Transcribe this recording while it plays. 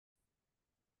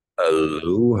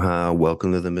Aloha.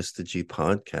 Welcome to the Mr. G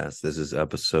podcast. This is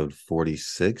episode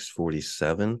 46,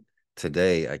 47.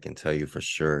 Today, I can tell you for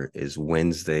sure, is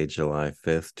Wednesday, July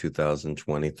 5th,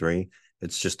 2023.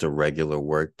 It's just a regular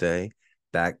work day.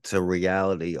 Back to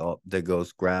reality. Oh, there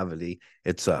goes gravity.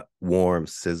 It's a warm,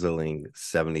 sizzling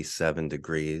 77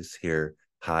 degrees here,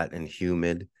 hot and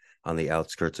humid on the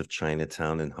outskirts of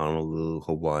Chinatown in Honolulu,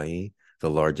 Hawaii, the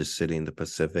largest city in the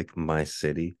Pacific, my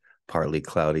city. Partly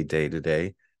cloudy day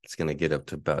today. It's going to get up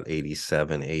to about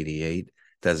 87, 88.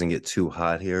 Doesn't get too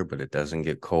hot here, but it doesn't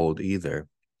get cold either.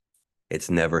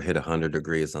 It's never hit 100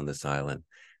 degrees on this island.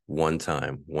 One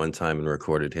time in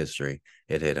recorded history,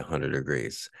 it hit 100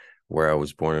 degrees. Where I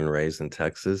was born and raised in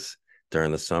Texas,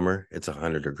 during the summer, it's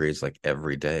 100 degrees like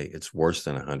every day. It's worse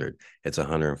than 100. It's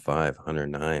 105,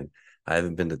 109. I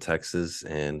haven't been to Texas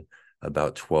in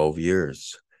about 12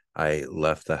 years. I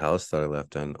left the house that I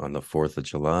left on the 4th of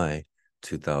July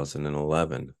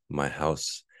 2011, my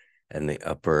house in the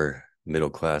upper middle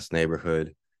class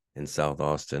neighborhood in South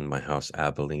Austin, my house,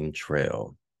 Abilene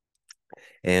Trail.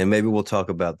 And maybe we'll talk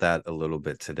about that a little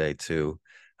bit today too.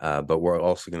 But we're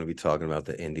also going to be talking about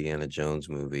the Indiana Jones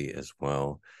movie as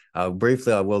well.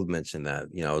 Briefly, I will mention that,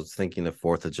 I was thinking of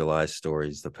 4th of July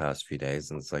stories the past few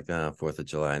days, and it's like, 4th of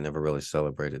July, I never really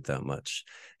celebrated that much.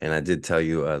 And I did tell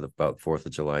you about 4th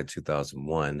of July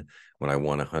 2001 when I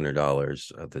won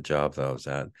 $100 at the job that I was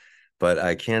at. But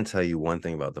I can tell you one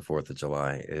thing about the 4th of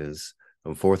July is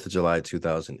on 4th of July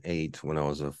 2008, when I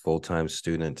was a full-time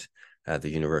student at the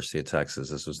University of Texas.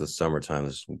 This was the summertime.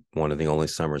 This was one of the only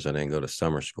summers I didn't go to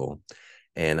summer school.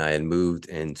 And I had moved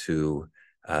into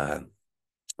a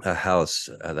house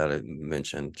that I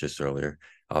mentioned just earlier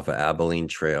off of Abilene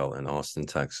Trail in Austin,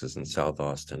 Texas, in South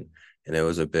Austin. And it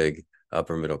was a big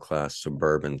upper middle class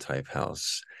suburban type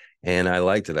house. And I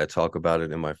liked it. I talk about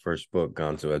it in my first book,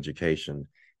 Gonzo Education.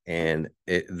 And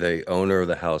the owner of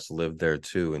the house lived there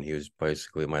too. And he was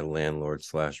basically my landlord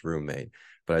slash roommate.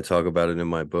 But I talk about it in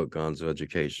my book, Gonzo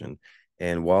Education.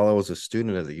 And while I was a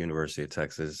student at the University of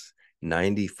Texas,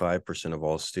 95% of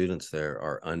all students there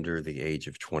are under the age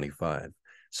of 25.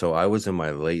 So I was in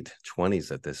my late 20s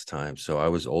at this time. So I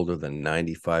was older than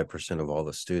 95% of all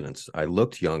the students. I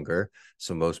looked younger.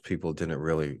 So most people didn't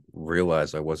really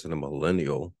realize I wasn't a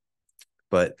millennial.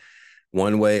 But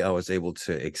one way I was able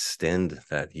to extend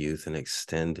that youth and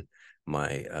extend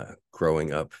my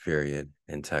growing up period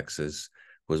in Texas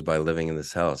was by living in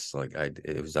this house.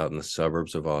 It was out in the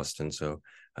suburbs of Austin. So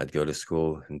I'd go to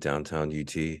school in downtown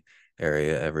UT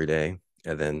area every day.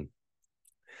 And then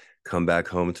come back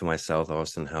home to my South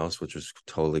Austin house, which was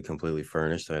totally completely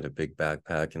furnished. I had a big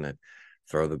backpack and I'd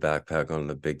throw the backpack on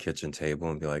the big kitchen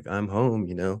table and be like, I'm home.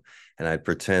 And I'd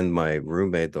pretend my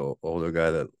roommate, the older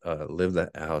guy that lived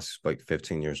that house, like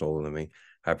 15 years older than me,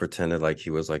 I pretended like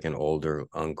he was like an older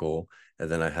uncle. And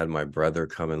then I had my brother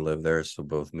come and live there. So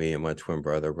both me and my twin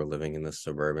brother were living in this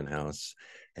suburban house.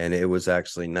 And it was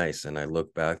actually nice. And I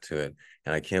look back to it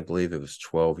and I can't believe it was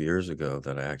 12 years ago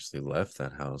that I actually left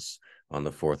that house on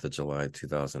the 4th of July,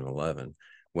 2011.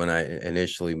 When I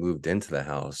initially moved into the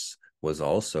house was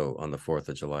also on the 4th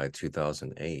of July,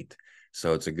 2008.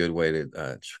 So it's a good way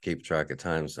to keep track of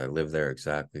times. I lived there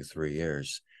exactly 3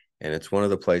 years. And it's one of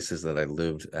the places that I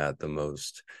lived at the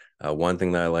most. One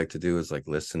thing that I like to do is like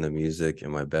listen to music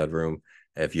in my bedroom.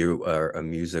 If you are a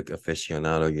music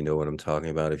aficionado, you know what I'm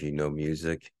talking about. If you know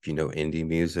music, if you know indie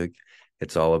music,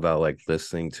 it's all about like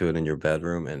listening to it in your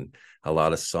bedroom. And a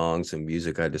lot of songs and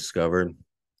music I discovered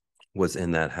was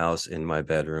in that house in my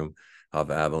bedroom of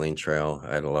Abilene Trail.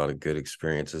 I had a lot of good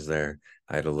experiences there.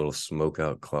 I had a little smoke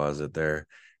out closet there.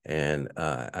 And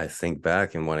I think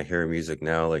back and when I hear music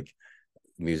now, like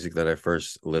music that I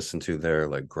first listened to there,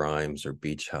 like Grimes or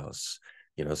Beach House,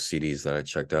 CDs that I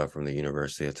checked out from the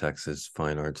University of Texas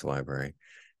Fine Arts Library.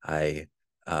 I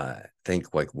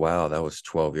think like, wow, that was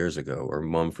 12 years ago. Or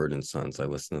Mumford and Sons, I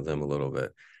listened to them a little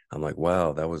bit. I'm like,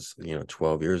 wow, that was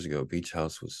 12 years ago. Beach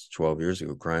House was 12 years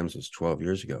ago. Grimes was 12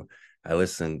 years ago. I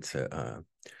listened to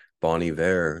Bon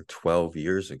Iver 12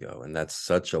 years ago, and that's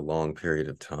such a long period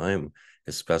of time,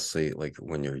 especially like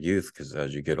when you're youth, because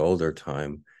as you get older,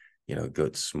 time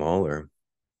gets smaller,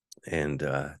 and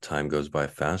time goes by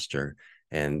faster,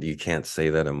 and you can't say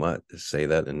that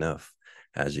enough.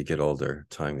 As you get older,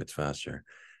 time gets faster.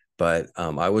 But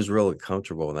I was really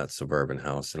comfortable in that suburban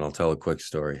house. And I'll tell a quick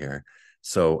story here.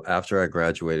 So after I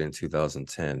graduated in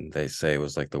 2010, they say it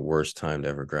was like the worst time to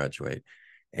ever graduate.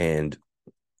 And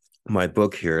my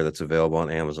book here that's available on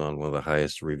Amazon, one of the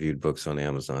highest reviewed books on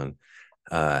Amazon,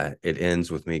 it ends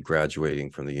with me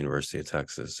graduating from the University of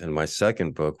Texas. And my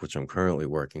second book, which I'm currently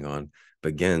working on,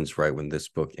 begins right when this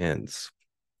book ends.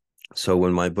 So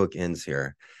when my book ends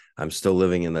here, I'm still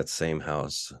living in that same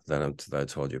house that I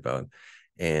told you about.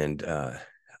 And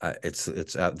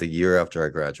it's at the year after I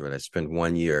graduate. I spent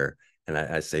 1 year, and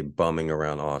I say bumming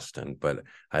around Austin, but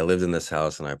I lived in this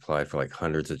house and I applied for like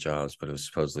hundreds of jobs, but it was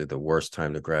supposedly the worst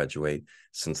time to graduate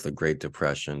since the Great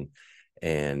Depression.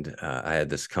 And I had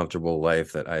this comfortable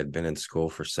life that I had been in school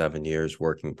for 7 years,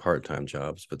 working part-time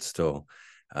jobs, but still,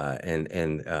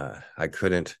 and I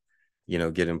couldn't,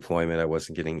 get employment. I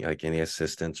wasn't getting like any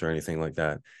assistance or anything like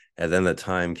that. And then the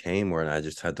time came where I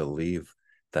just had to leave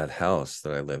that house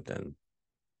that I lived in.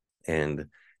 And,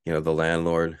 the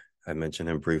landlord, I mentioned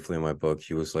him briefly in my book.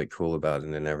 He was like cool about it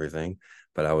and everything,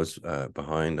 but I was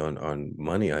behind on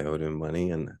money. I owed him money,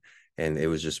 and it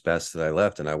was just best that I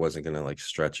left, and I wasn't going to like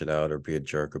stretch it out or be a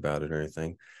jerk about it or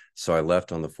anything. So I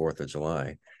left on the 4th of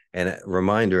July. And a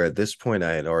reminder, at this point,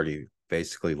 I had already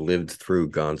basically lived through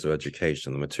Gonzo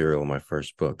Education, the material in my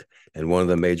first book. And one of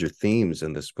the major themes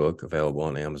in this book, available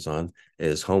on Amazon,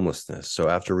 is homelessness. So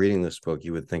after reading this book,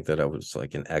 you would think that I was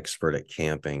like an expert at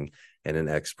camping and an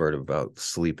expert about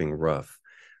sleeping rough.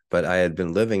 But I had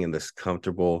been living in this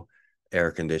comfortable,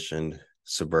 air conditioned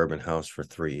suburban house for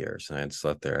 3 years, and I had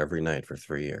slept there every night for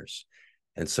 3 years.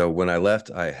 And so when I left,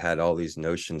 I had all these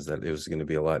notions that it was going to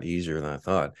be a lot easier than I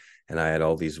thought. And I had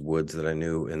all these woods that I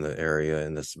knew in the area,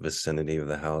 in this vicinity of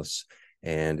the house.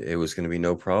 And it was going to be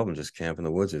no problem just camp in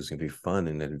the woods. It was going to be fun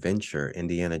and adventure,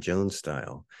 Indiana Jones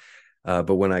style.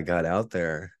 But when I got out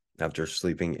there after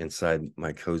sleeping inside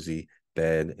my cozy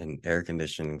bed and air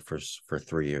conditioning for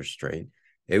 3 years straight,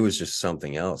 it was just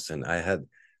something else. And I had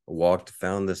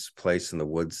found this place in the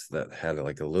woods that had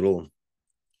like a little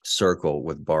circle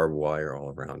with barbed wire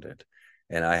all around it.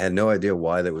 And I had no idea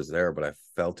why that was there, but I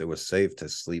felt it was safe to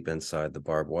sleep inside the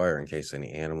barbed wire in case any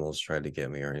animals tried to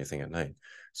get me or anything at night.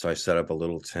 So I set up a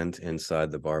little tent inside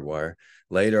the barbed wire.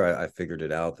 Later, I figured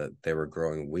it out that they were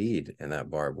growing weed in that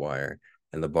barbed wire,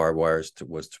 and the barbed wire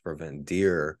was to prevent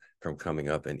deer from coming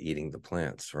up and eating the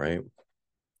plants, right?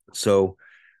 So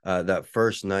that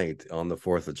first night on the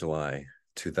 4th of July,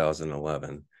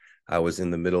 2011, I was in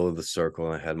the middle of the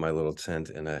circle, and I had my little tent,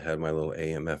 and I had my little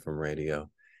AM FM radio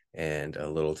and a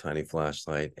little tiny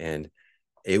flashlight. And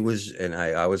I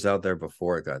was out there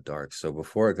before it got dark. So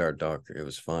before it got dark, it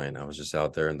was fine. I was just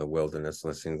out there in the wilderness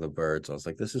listening to the birds. I was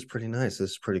like, this is pretty nice.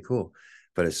 This is pretty cool.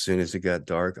 But as soon as it got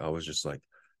dark, I was just like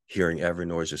hearing every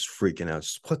noise, just freaking out.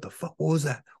 Just, what the fuck? What was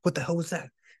that? What the hell was that?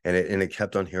 And it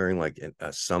kept on hearing like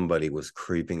somebody was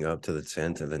creeping up to the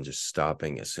tent and then just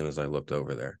stopping as soon as I looked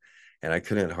over there. And I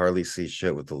couldn't hardly see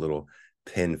shit with the little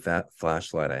pin fat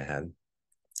flashlight I had.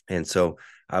 And so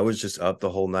I was just up the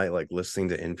whole night, like listening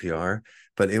to NPR,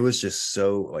 but it was just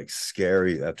so like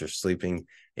scary after sleeping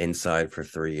inside for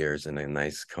 3 years in a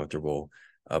nice, comfortable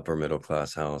upper middle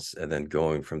class house, and then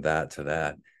going from that to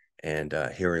that, and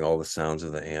hearing all the sounds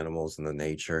of the animals and the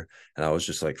nature. And I was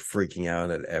just like freaking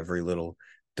out at every little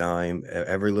dime,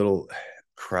 every little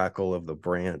crackle of the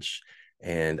branch.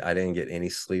 And I didn't get any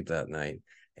sleep that night.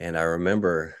 And I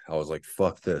remember I was like,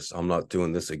 fuck this. I'm not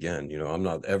doing this again. I'm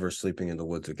not ever sleeping in the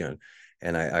woods again.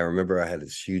 And I remember I had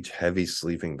this huge, heavy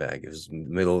sleeping bag. It was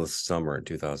middle of the summer in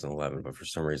 2011, but for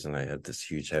some reason I had this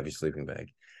huge, heavy sleeping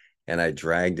bag. And I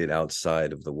dragged it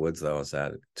outside of the woods that I was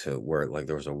at to where like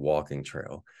there was a walking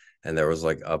trail. And there was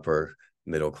like upper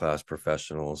middle class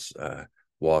professionals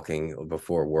walking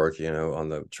before work, on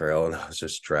the trail. And I was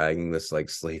just dragging this like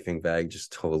sleeping bag,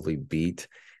 just totally beat,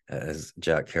 as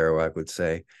Jack Kerouac would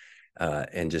say,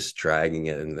 and just dragging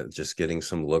it and just getting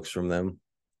some looks from them.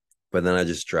 But then I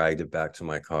just dragged it back to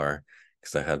my car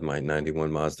because I had my 91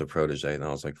 Mazda Protege, and I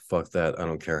was like, fuck that. I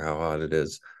don't care how hot it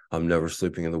is. I'm never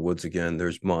sleeping in the woods again.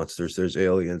 There's monsters, there's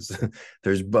aliens,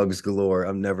 there's bugs galore.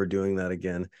 I'm never doing that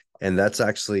again. And that's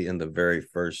actually in the very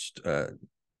first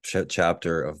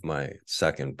chapter of my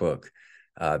second book,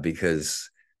 because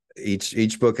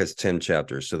each book has 10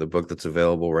 chapters. So the book that's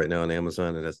available right now on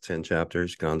Amazon, it has 10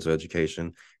 chapters, Gonzo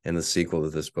Education, and the sequel to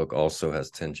this book also has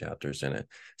 10 chapters in it.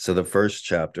 So the first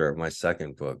chapter of my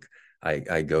second book,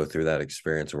 I go through that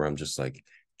experience where I'm just like,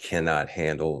 cannot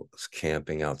handle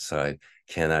camping outside,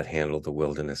 cannot handle the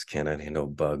wilderness, cannot handle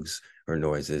bugs or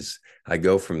noises. I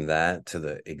go from that to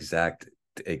the exact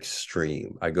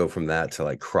extreme. I go from that to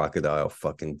like Crocodile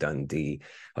fucking Dundee,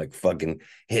 like fucking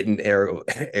hitting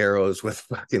arrows with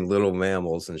fucking little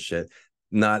mammals and shit.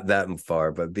 Not that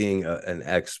far, but being an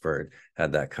expert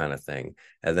at that kind of thing.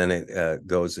 And then it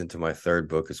goes into my third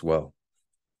book as well,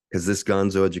 because this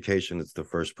Gonzo Education is the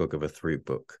first book of a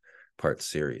 3-book part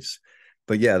series.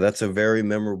 But yeah, that's a very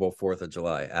memorable 4th of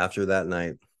July. After that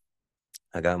night,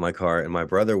 I got my car, and my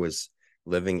brother was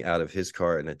living out of his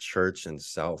car in a church in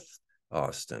South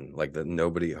Austin, like that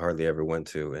nobody hardly ever went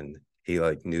to. And he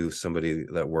like knew somebody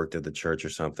that worked at the church or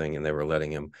something, and they were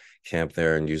letting him camp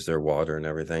there and use their water and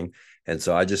everything. And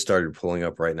so I just started pulling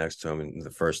up right next to him. And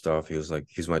the first off, he was like,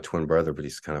 he's my twin brother, but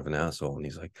he's kind of an asshole. And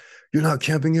he's like, "You're not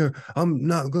camping here. I'm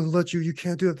not going to let you. You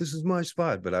can't do it. This is my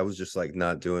spot." But I was just like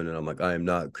not doing it. I'm like, I am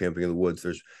not camping in the woods.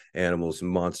 There's animals and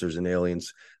monsters and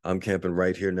aliens. I'm camping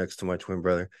right here next to my twin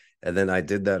brother. And then I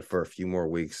did that for a few more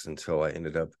weeks until I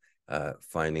ended up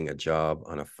finding a job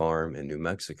on a farm in New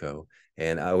Mexico.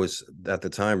 And I was at the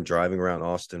time driving around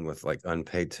Austin with like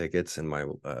unpaid tickets, and my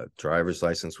driver's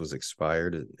license was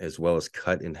expired as well as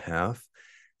cut in half.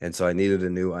 And so I needed a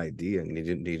new ID and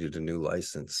needed a new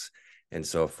license. And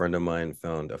so a friend of mine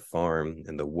found a farm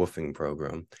in the woofing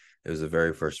program. It was the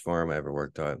very first farm I ever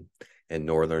worked on in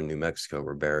northern New Mexico,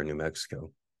 Ribera, New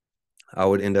Mexico. I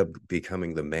would end up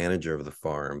becoming the manager of the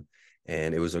farm,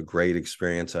 and it was a great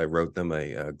experience. I wrote them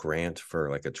a grant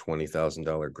for like a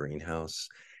 $20,000 greenhouse,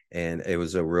 and it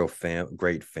was a real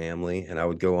great family. And I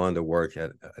would go on to work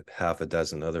at half a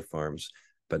dozen other farms,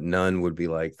 but none would be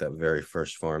like that very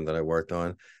first farm that I worked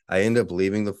on. I ended up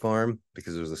leaving the farm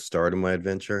because it was the start of my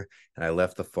adventure, and I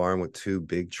left the farm with two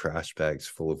big trash bags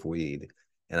full of weed.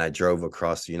 And I drove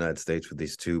across the United States with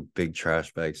these two big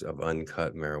trash bags of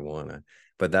uncut marijuana.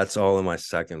 But that's all in my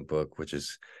second book, which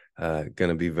is going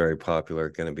to be very popular,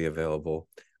 going to be available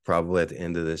probably at the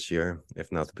end of this year,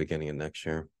 if not the beginning of next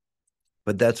year.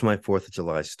 But that's my 4th of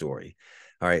July story.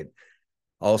 All right.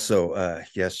 Also,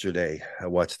 yesterday, I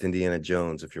watched Indiana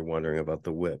Jones, if you're wondering about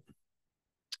the whip.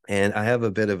 And I have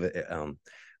a bit of a,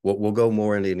 we'll go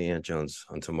more into Indiana Jones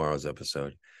on tomorrow's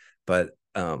episode. But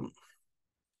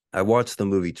I watched the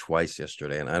movie twice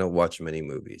yesterday, and I don't watch many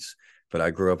movies, but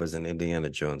I grew up as an Indiana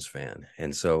Jones fan.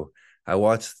 And so I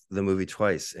watched the movie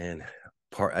twice, and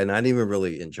I didn't even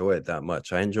really enjoy it that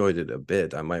much. I enjoyed it a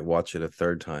bit. I might watch it a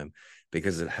third time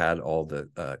because it had all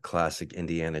the classic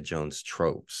Indiana Jones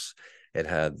tropes. It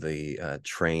had the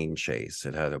train chase.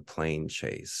 It had a plane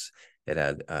chase. It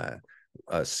had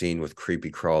a scene with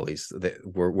creepy crawlies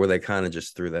where they kind of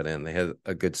just threw that in. They had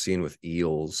a good scene with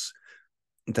eels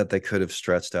that they could have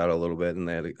stretched out a little bit, and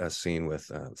they had a scene with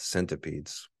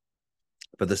centipedes,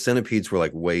 but the centipedes were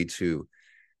like way too,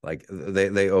 like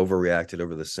they overreacted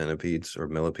over the centipedes or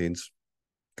millipedes,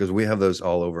 because we have those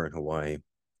all over in Hawaii.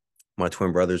 My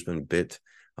twin brother's been bit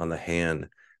on the hand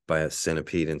by a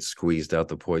centipede and squeezed out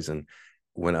the poison.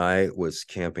 When I was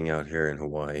camping out here in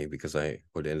Hawaii, because I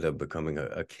would end up becoming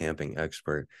a camping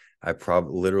expert, I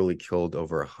probably literally killed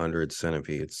over 100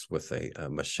 centipedes with a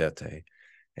machete,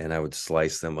 and I would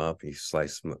slice them up. You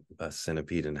slice a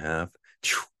centipede in half,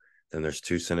 then there's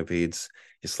 2 centipedes.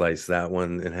 You slice that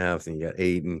one in half, and you got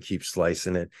 8, and keep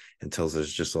slicing it until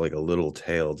there's just like a little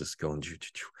tail just going.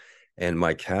 And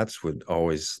my cats would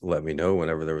always let me know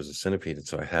whenever there was a centipede, and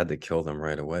so I had to kill them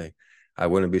right away. I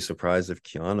wouldn't be surprised if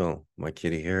Keanu, my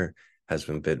kitty here, has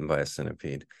been bitten by a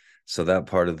centipede. So that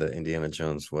part of the Indiana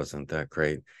Jones wasn't that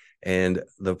great. And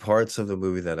the parts of the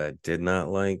movie that I did not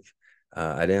like,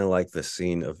 I didn't like the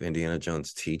scene of Indiana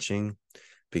Jones teaching,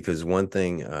 because one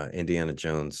thing, Indiana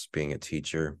Jones being a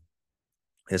teacher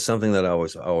is something that I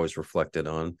always reflected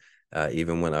on,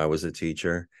 even when I was a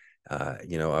teacher.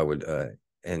 I would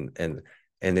and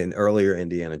in earlier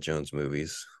Indiana Jones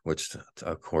movies, which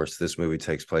of course this movie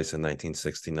takes place in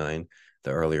 1969.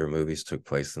 The earlier movies took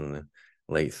place in the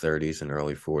late 30s and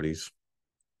early 40s.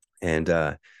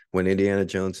 And when Indiana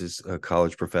Jones is a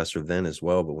college professor then as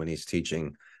well, but when he's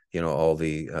teaching, all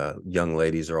the young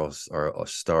ladies are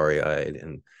starry eyed,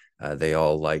 and they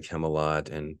all like him a lot,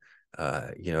 and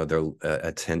they're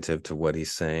attentive to what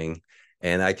he's saying.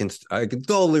 And I can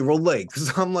totally relate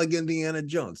because I'm like Indiana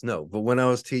Jones. No, but when I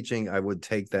was teaching, I would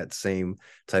take that same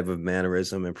type of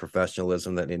mannerism and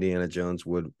professionalism that Indiana Jones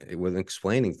would with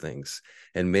explaining things.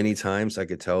 And many times I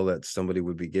could tell that somebody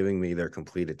would be giving me their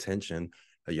complete attention,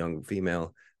 a young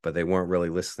female, but they weren't really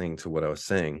listening to what I was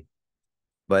saying.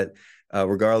 But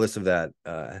regardless of that,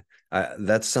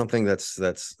 that's something that's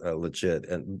legit.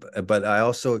 And but I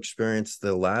also experienced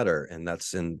the latter, and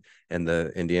that's in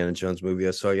the Indiana Jones movie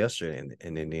I saw yesterday,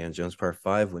 in Indiana Jones Part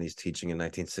 5, when he's teaching in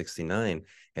 1969.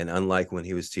 And unlike when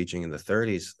he was teaching in the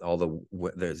 30s,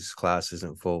 this class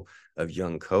isn't full of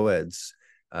young co-eds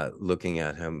looking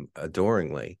at him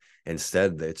adoringly.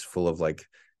 Instead, it's full of like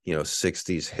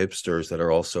 60s hipsters that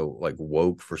are also like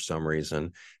woke for some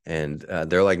reason, and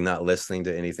they're like not listening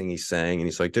to anything he's saying. And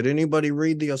he's like, did anybody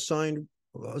read the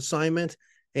assignment?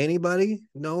 Anybody?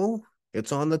 No,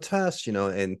 it's on the test.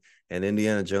 And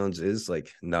Indiana Jones is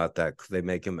like not that, they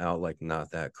make him out like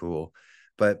not that cool.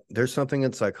 But there's something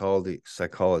in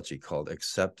psychology called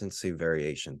acceptancy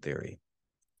variation theory.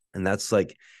 And that's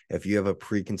like, if you have a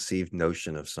preconceived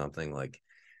notion of something, like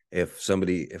if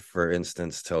somebody, if for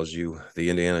instance, tells you the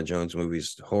Indiana Jones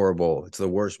movie's horrible, it's the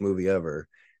worst movie ever,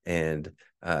 and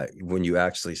when you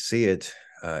actually see it,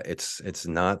 it's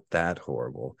not that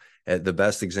horrible. The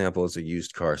best example is a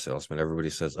used car salesman. Everybody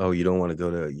says, "Oh, you don't want to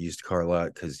go to a used car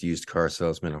lot because used car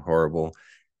salesmen are horrible,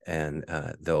 and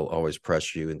they'll always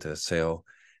pressure you into a sale."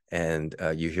 And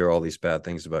you hear all these bad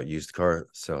things about used car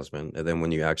salesmen, and then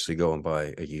when you actually go and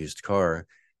buy a used car,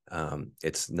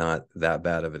 it's not that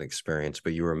bad of an experience,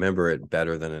 but you remember it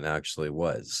better than it actually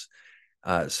was.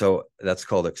 So that's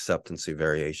called acceptancy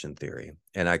variation theory.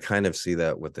 And I kind of see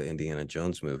that with the Indiana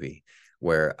Jones movie,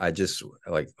 where I just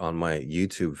like on my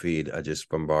YouTube feed, I just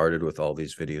bombarded with all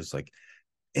these videos like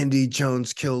Indy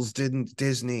Jones kills didn't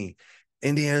Disney.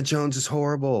 Indiana Jones is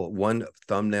horrible. One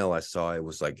thumbnail I saw, it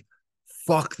was like,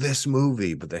 fuck this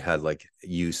movie, but they had like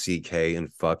UCK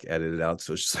and fuck edited out.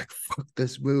 So it's just like, fuck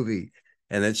this movie.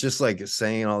 And it's just like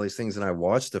saying all these things. And I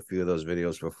watched a few of those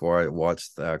videos before I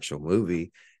watched the actual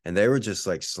movie, and they were just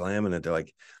like slamming it. They're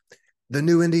like, the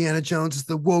new Indiana Jones is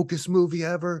the wokest movie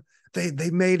ever.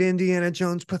 They made Indiana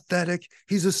Jones pathetic.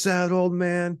 He's a sad old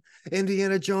man.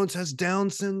 Indiana Jones has Down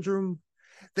syndrome.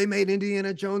 They made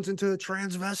Indiana Jones into a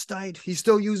transvestite. He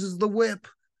still uses the whip,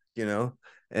 you know.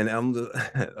 And I'm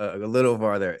a little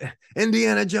farther.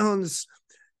 Indiana Jones,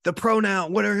 the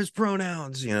pronoun. What are his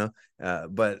pronouns? You know.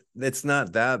 But it's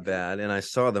not that bad. And I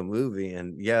saw the movie,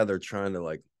 and yeah, they're trying to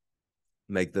like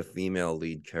make the female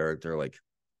lead character like,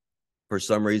 for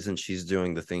some reason she's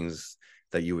doing the things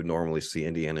that you would normally see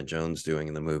Indiana Jones doing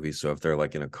in the movie. So if they're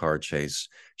like in a car chase,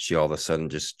 she all of a sudden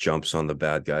just jumps on the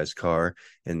bad guy's car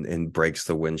and breaks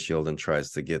the windshield and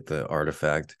tries to get the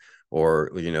artifact.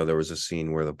 Or, you know, there was a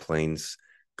scene where the plane's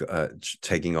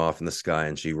taking off in the sky,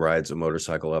 and she rides a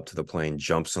motorcycle up to the plane,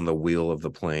 jumps on the wheel of the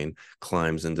plane,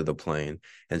 climbs into the plane,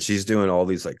 and she's doing all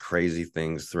these like crazy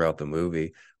things throughout the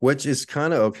movie, which is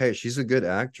kind of okay. She's a good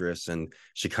actress, and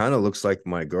she kind of looks like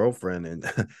my girlfriend,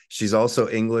 and she's also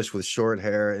English with short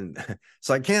hair, and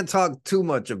so I can't talk too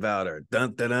much about her.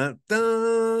 Dun, dun, dun,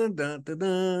 dun, dun, dun,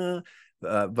 dun.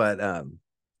 But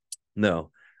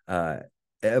no,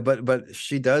 but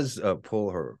she does pull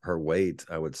her weight,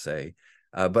 I would say.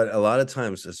 But a lot of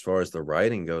times, as far as the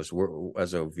writing goes,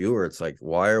 as a viewer, it's like,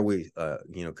 why are we,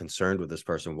 concerned with this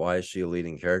person? Why is she a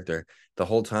leading character? The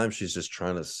whole time, she's just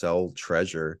trying to sell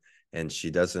treasure, and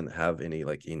she doesn't have any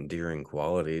like endearing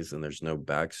qualities, and there's no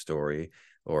backstory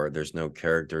or there's no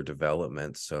character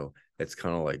development. So it's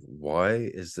kind of like, why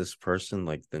is this person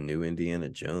like the new Indiana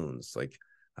Jones? Like,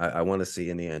 I want to see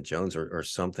Indiana Jones or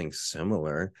something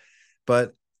similar.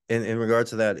 But in regard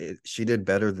to that, she did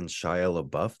better than Shia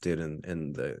LaBeouf did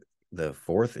in the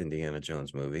fourth Indiana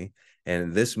Jones movie,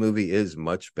 and this movie is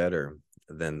much better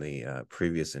than the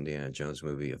previous Indiana Jones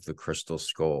movie of the Crystal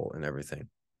Skull and everything.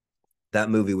 That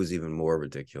movie was even more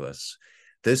ridiculous.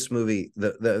 This movie,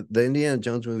 the Indiana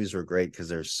Jones movies are great because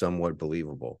they're somewhat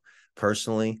believable.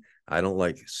 Personally, I don't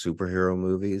like superhero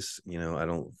movies. You know, I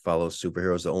don't follow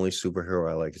superheroes. The only superhero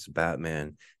I like is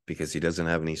Batman because he doesn't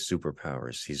have any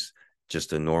superpowers. He's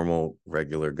just a normal,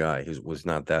 regular guy who was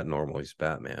not that normal. He's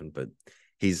Batman, but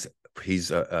he's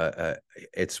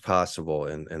it's possible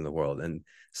in the world. And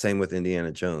same with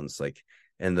Indiana Jones. Like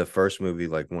in the first movie,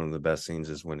 like one of the best scenes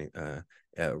is when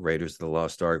Raiders of the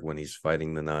Lost Ark, when he's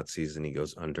fighting the Nazis and he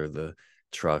goes under the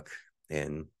truck,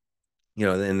 and you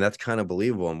know, and that's kind of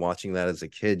believable. And watching that as a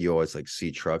kid, you always like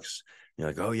see trucks, you're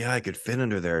like, oh yeah, I could fit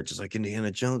under there just like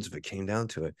Indiana Jones if it came down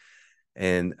to it.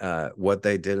 And what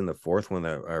they did in the fourth one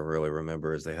that I really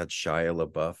remember is they had Shia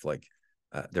LaBeouf, like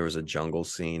there was a jungle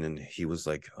scene, and he was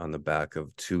like on the back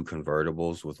of two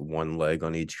convertibles with one leg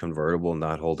on each convertible,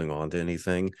 not holding on to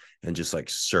anything, and just like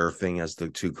surfing as the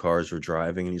two cars were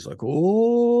driving. And he's like,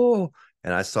 oh,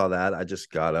 and I saw that. I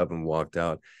just got up and walked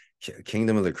out.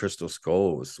 Kingdom of the Crystal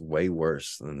Skull was way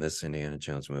worse than this Indiana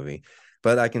Jones movie.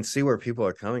 But I can see where people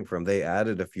are coming from. They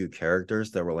added a few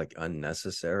characters that were like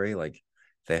unnecessary. Like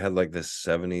they had like this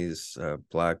 70s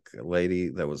black lady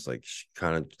that was like, she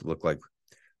kind of looked like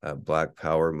Black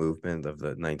Power movement of the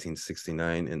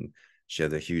 1969, and she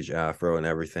had a huge afro and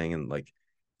everything, and like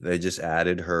they just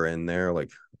added her in there, like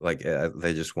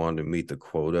they just wanted to meet the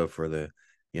quota for the,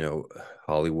 you know,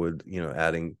 Hollywood, you know,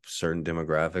 adding certain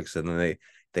demographics. And then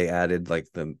they added like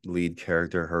the lead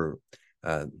character, her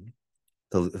uh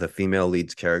the female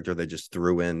lead's character, they just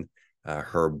threw in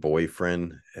her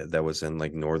boyfriend that was in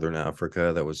like Northern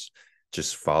Africa, that was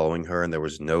just following her, and there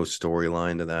was no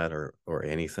storyline to that or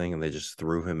anything, and they just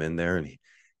threw him in there, and he,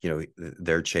 you know,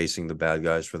 they're chasing the bad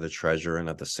guys for the treasure, and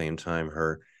at the same time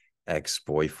her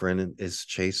ex-boyfriend is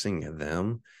chasing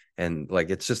them. And like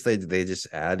it's just they just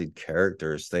added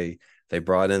characters. They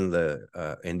brought in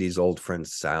the Indy's old friend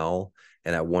Sal,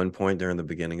 and at one point during the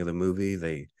beginning of the movie,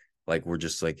 they like were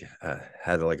just like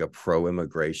had like a pro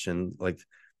immigration like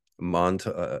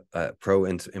pro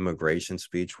immigration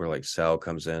speech where like Sal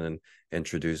comes in and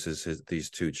introduces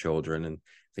these two children, and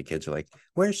the kids are like,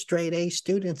 "We're straight A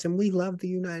students and we love the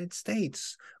United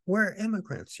States. We're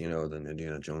immigrants," you know. Then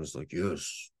Indiana Jones is like,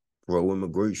 "Yes, pro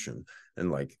immigration,"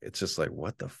 and like it's just like,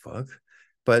 what the fuck?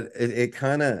 But it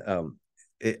kind of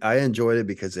I enjoyed it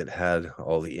because it had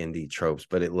all the indie tropes,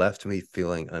 but it left me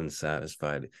feeling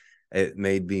unsatisfied. It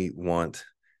made me want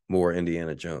more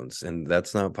Indiana Jones, and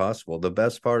that's not possible. The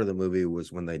best part of the movie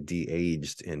was when they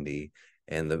de-aged Indy,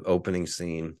 and the opening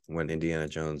scene when Indiana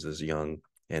Jones is young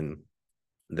and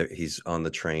he's on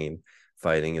the train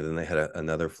fighting, and then they had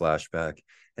another flashback,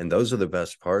 and those are the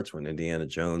best parts when Indiana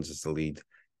Jones is the lead,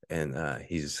 and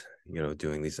he's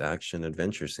doing these action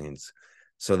adventure scenes.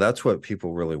 So that's what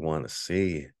people really want to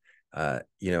see.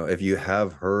 If you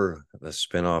have her, the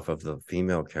spinoff of the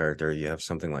female character, you have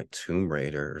something like Tomb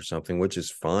Raider or something, which is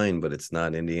fine, but it's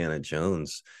not Indiana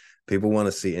Jones. People want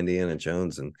to see Indiana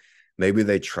Jones, and maybe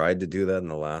they tried to do that in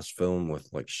the last film with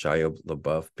like Shia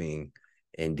LaBeouf being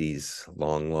Indy's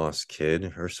long lost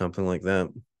kid or something like that.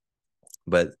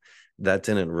 But that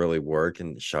didn't really work.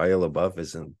 And Shia LaBeouf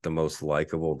isn't the most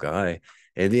likable guy.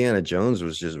 Indiana Jones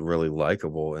was just really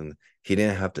likable, and he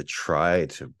didn't have to try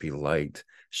to be liked.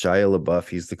 Shia LaBeouf,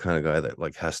 he's the kind of guy that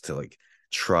like has to like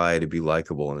try to be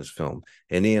likable in his film.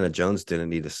 Indiana Jones didn't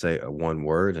need to say a one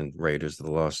word in Raiders of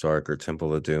the Lost Ark or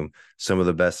Temple of Doom. Some of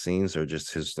the best scenes are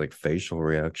just his like facial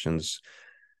reactions.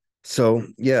 So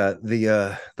yeah,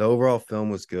 the overall film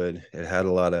was good. It had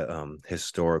a lot of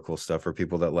historical stuff for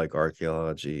people that like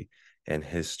archaeology and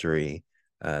history.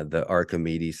 The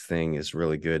Archimedes thing is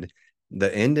really good.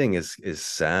 The ending is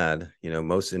sad.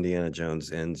 Most Indiana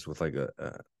Jones ends with like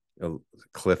a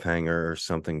cliffhanger or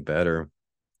something better.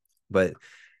 But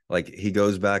like he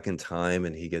goes back in time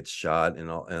and he gets shot, and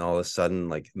all of a sudden,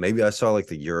 like maybe I saw like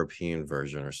the European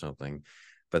version or something,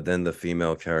 but then the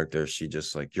female character, she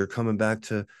just like, "You're coming back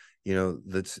to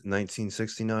that's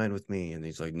 1969 with me," and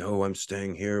he's like, "No, I'm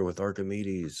staying here with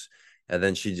Archimedes." And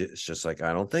then just like,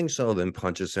 "I don't think so," then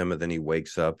punches him, and then he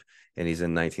wakes up and he's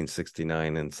in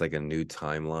 1969, and it's like a new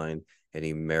timeline, and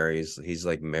he's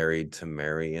like married to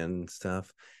Marion and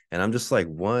stuff, and I'm just like,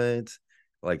 what?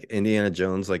 Like Indiana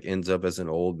Jones like ends up as an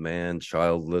old man,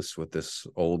 childless with this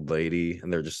old lady,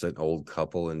 and they're just an old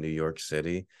couple in New York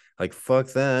City. Like fuck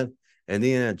that.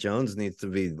 Indiana Jones needs to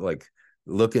be like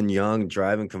looking young,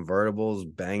 driving convertibles,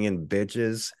 banging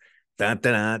bitches. Da,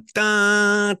 da,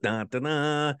 da, da, da,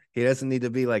 da. He doesn't need to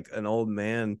be like an old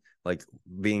man, like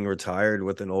being retired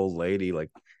with an old lady. Like,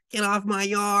 get off my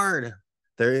yard.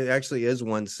 There actually is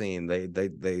one scene.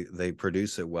 They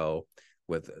produce it well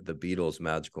with the Beatles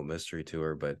Magical Mystery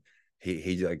Tour, but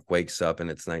he like wakes up and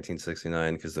it's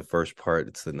 1969 because the first part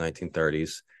it's the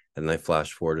 1930s, and they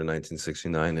flash forward to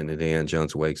 1969, and Indiana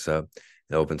Jones wakes up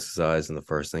and opens his eyes, and the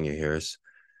first thing he hears,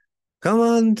 "Come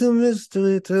on to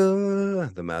Mystery Tour,"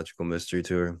 the Magical Mystery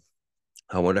Tour.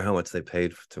 I wonder how much they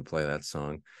paid to play that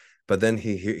song. But then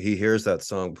he hears that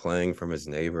song playing from his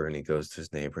neighbor, and he goes to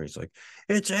his neighbor and he's like,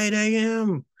 "It's 8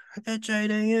 a.m. It's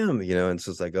 8 a.m." And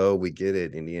so it's like, oh, we get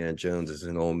it. Indiana Jones is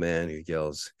an old man who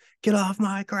yells, "Get off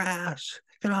my grass!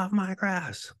 Get off my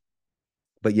grass!"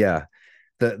 But yeah,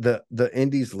 the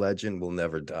Indy's legend will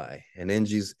never die. And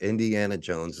Indiana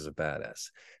Jones is a badass.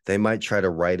 They might try to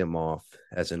write him off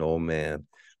as an old man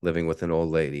living with an old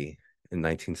lady in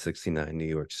 1969 New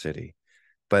York City,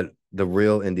 but the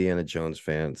real Indiana Jones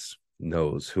fans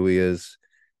knows who he is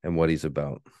and what he's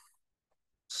about.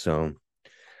 So,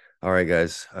 all right,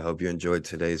 guys, I hope you enjoyed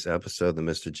today's episode. The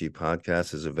Mr. G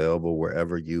podcast is available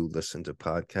wherever you listen to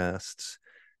podcasts: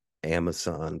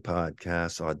 Amazon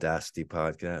Podcasts, Audacity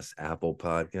Podcasts, Apple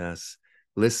Podcasts.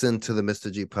 Listen to the Mr.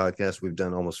 G podcast. We've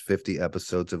done almost 50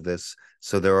 episodes of this.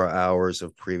 So there are hours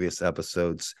of previous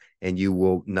episodes, and you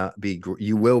will be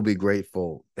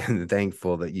grateful and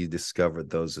thankful that you discovered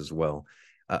those as well.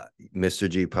 Mr.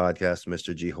 G podcast,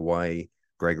 Mr. G Hawaii,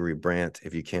 Gregory Brandt.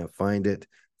 If you can't find it,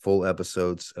 full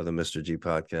episodes of the Mr. G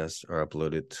podcast are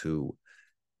uploaded to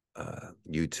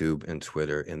YouTube and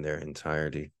Twitter in their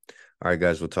entirety. All right,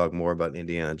 guys, we'll talk more about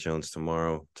Indiana Jones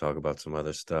tomorrow, talk about some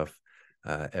other stuff.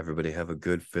 Everybody have a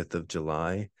good 5th of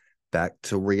July. Back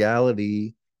to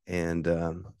reality. And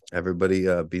everybody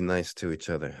be nice to each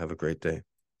other. Have a great day.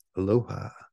 Aloha.